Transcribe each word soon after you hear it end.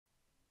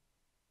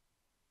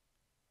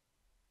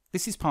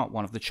This is part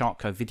 1 of the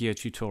ChartCo video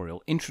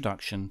tutorial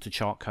Introduction to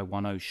ChartCo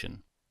OneOcean.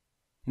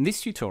 In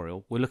this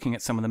tutorial, we're looking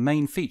at some of the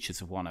main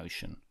features of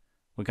OneOcean.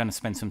 We're going to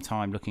spend some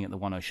time looking at the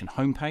OneOcean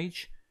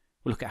homepage,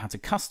 we'll look at how to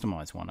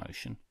customize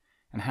OneOcean,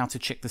 and how to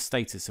check the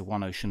status of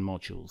OneOcean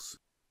modules.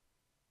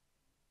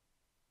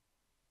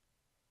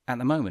 At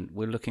the moment,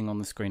 we're looking on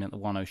the screen at the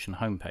OneOcean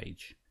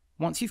homepage.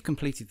 Once you've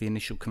completed the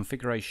initial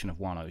configuration of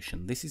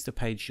OneOcean, this is the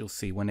page you'll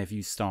see whenever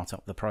you start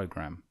up the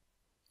program.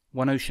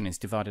 OneOcean is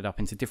divided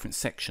up into different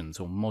sections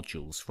or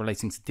modules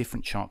relating to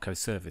different ChartCo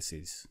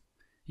services.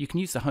 You can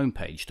use the home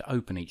page to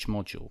open each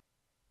module.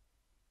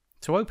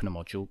 To open a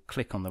module,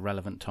 click on the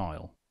relevant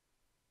tile.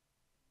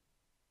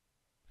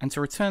 And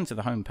to return to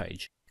the home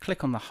page,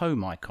 click on the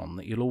home icon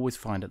that you'll always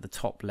find at the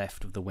top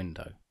left of the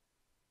window.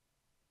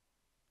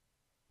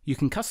 You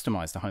can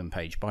customize the home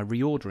page by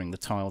reordering the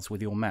tiles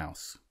with your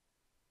mouse.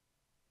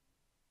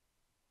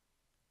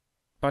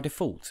 By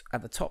default,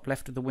 at the top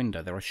left of the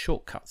window there are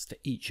shortcuts to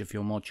each of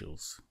your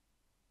modules.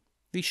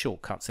 These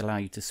shortcuts allow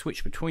you to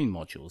switch between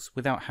modules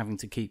without having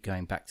to keep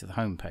going back to the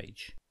home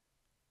page.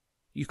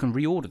 You can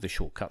reorder the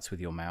shortcuts with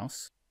your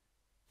mouse,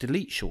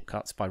 delete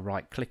shortcuts by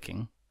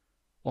right-clicking,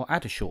 or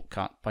add a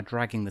shortcut by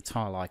dragging the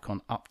tile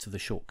icon up to the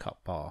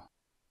shortcut bar.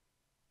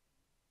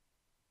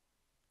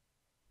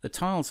 The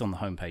tiles on the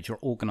home page are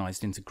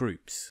organised into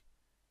groups.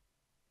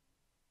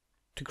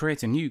 To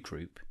create a new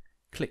group,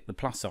 click the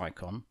plus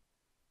icon,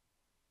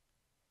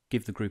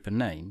 give the group a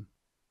name,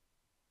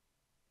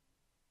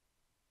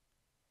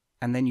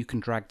 and then you can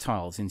drag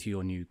tiles into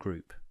your new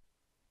group.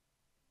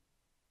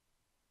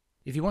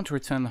 If you want to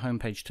return the home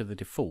page to the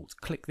default,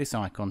 click this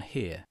icon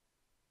here.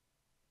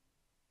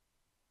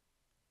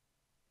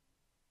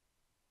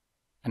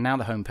 And now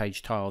the home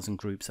page tiles and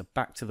groups are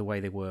back to the way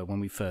they were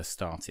when we first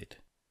started.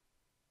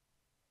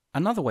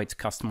 Another way to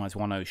customize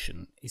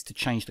OneOcean is to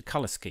change the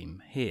color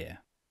scheme here.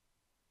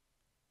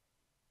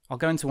 I'll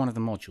go into one of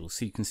the modules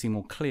so you can see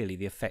more clearly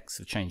the effects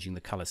of changing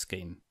the color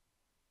scheme.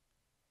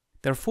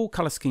 There are 4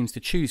 color schemes to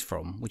choose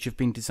from which have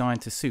been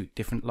designed to suit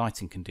different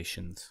lighting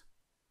conditions.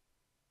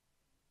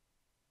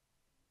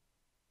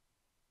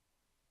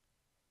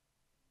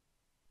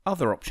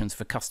 Other options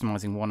for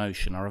customizing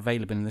OneOcean are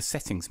available in the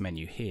settings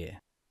menu here.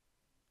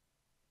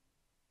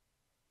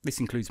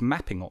 This includes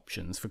mapping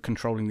options for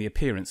controlling the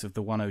appearance of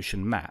the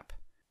OneOcean map,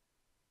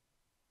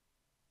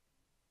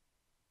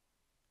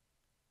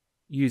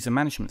 user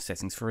management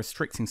settings for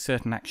restricting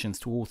certain actions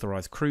to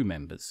authorise crew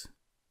members.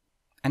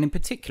 And in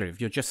particular, if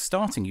you're just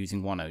starting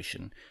using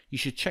OneOcean, you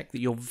should check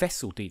that your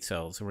vessel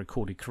details are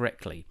recorded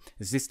correctly,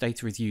 as this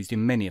data is used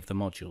in many of the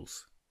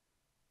modules.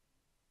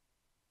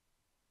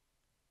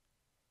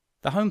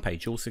 The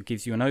homepage also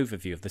gives you an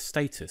overview of the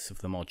status of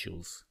the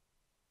modules.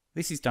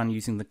 This is done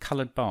using the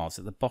coloured bars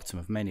at the bottom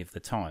of many of the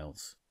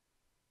tiles.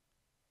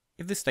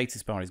 If the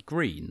status bar is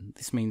green,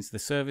 this means the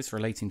service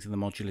relating to the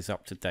module is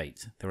up to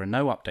date, there are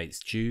no updates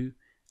due,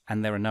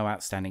 and there are no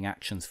outstanding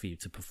actions for you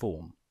to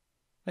perform.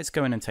 Let's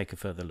go in and take a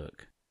further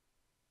look.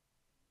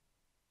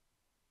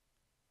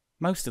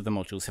 Most of the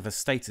modules have a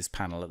status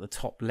panel at the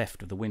top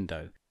left of the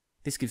window.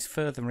 This gives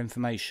further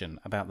information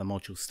about the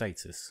module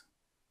status.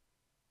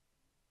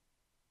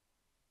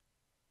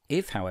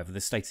 If, however,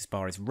 the status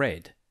bar is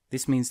red,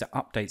 this means that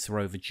updates are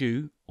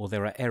overdue or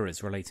there are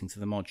errors relating to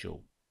the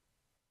module.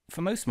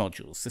 For most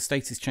modules, the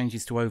status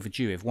changes to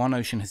overdue if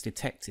OneOcean has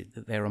detected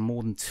that there are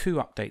more than 2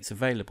 updates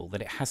available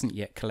that it hasn't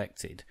yet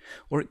collected,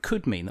 or it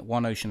could mean that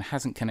OneOcean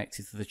hasn't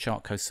connected to the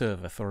ChartCo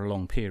server for a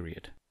long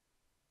period.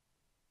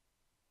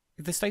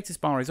 If the status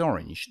bar is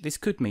orange, this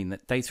could mean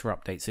that data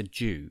updates are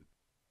due.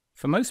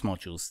 For most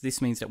modules,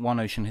 this means that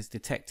OneOcean has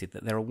detected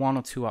that there are 1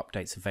 or 2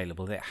 updates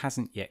available that it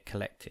hasn't yet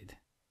collected.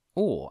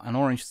 Or an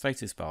orange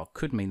status bar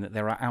could mean that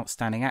there are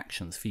outstanding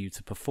actions for you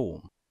to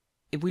perform.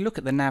 If we look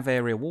at the Nav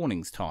Area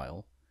Warnings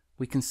tile,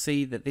 we can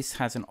see that this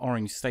has an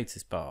orange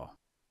status bar.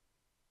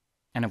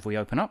 And if we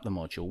open up the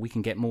module, we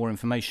can get more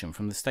information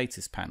from the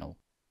status panel.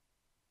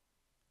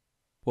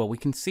 Well, we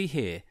can see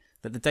here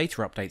that the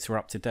data updates are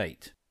up to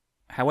date.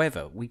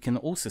 However, we can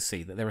also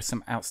see that there are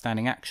some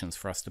outstanding actions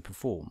for us to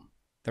perform.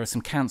 There are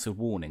some cancelled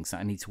warnings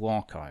that I need to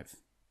archive.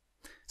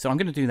 So I'm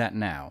going to do that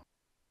now.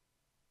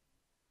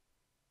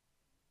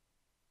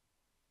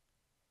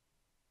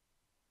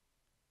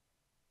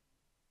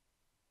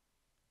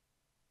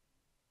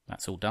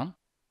 That's all done.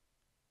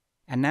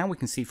 And now we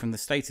can see from the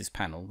status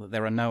panel that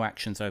there are no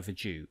actions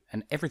overdue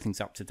and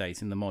everything's up to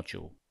date in the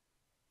module.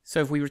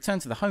 So if we return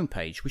to the home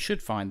page, we should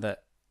find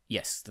that,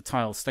 yes, the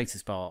tile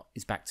status bar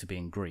is back to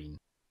being green.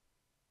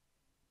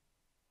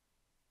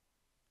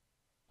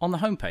 On the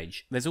home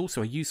page, there's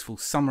also a useful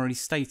summary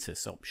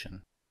status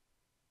option.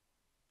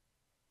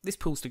 This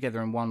pulls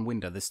together in one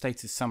window the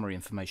status summary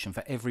information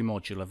for every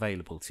module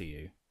available to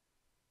you.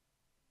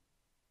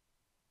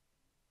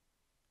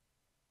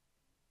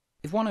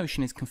 If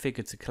OneOcean is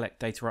configured to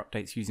collect data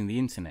updates using the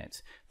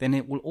internet, then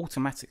it will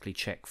automatically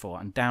check for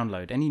and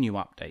download any new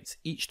updates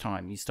each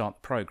time you start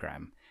the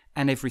program,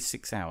 and every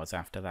 6 hours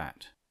after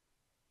that.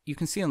 You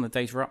can see on the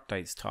Data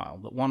Updates tile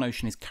that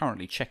OneOcean is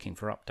currently checking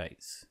for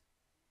updates.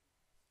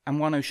 and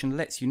OneOcean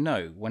lets you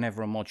know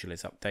whenever a module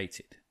is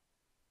updated.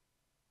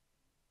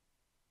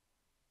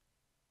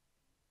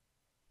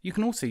 You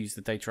can also use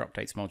the Data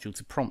Updates module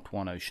to prompt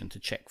OneOcean to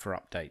check for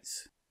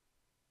updates.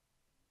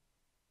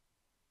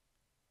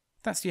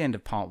 That's the end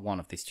of part 1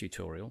 of this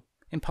tutorial.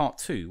 In part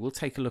 2, we'll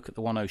take a look at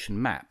the OneOcean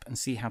map and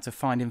see how to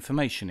find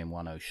information in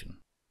OneOcean.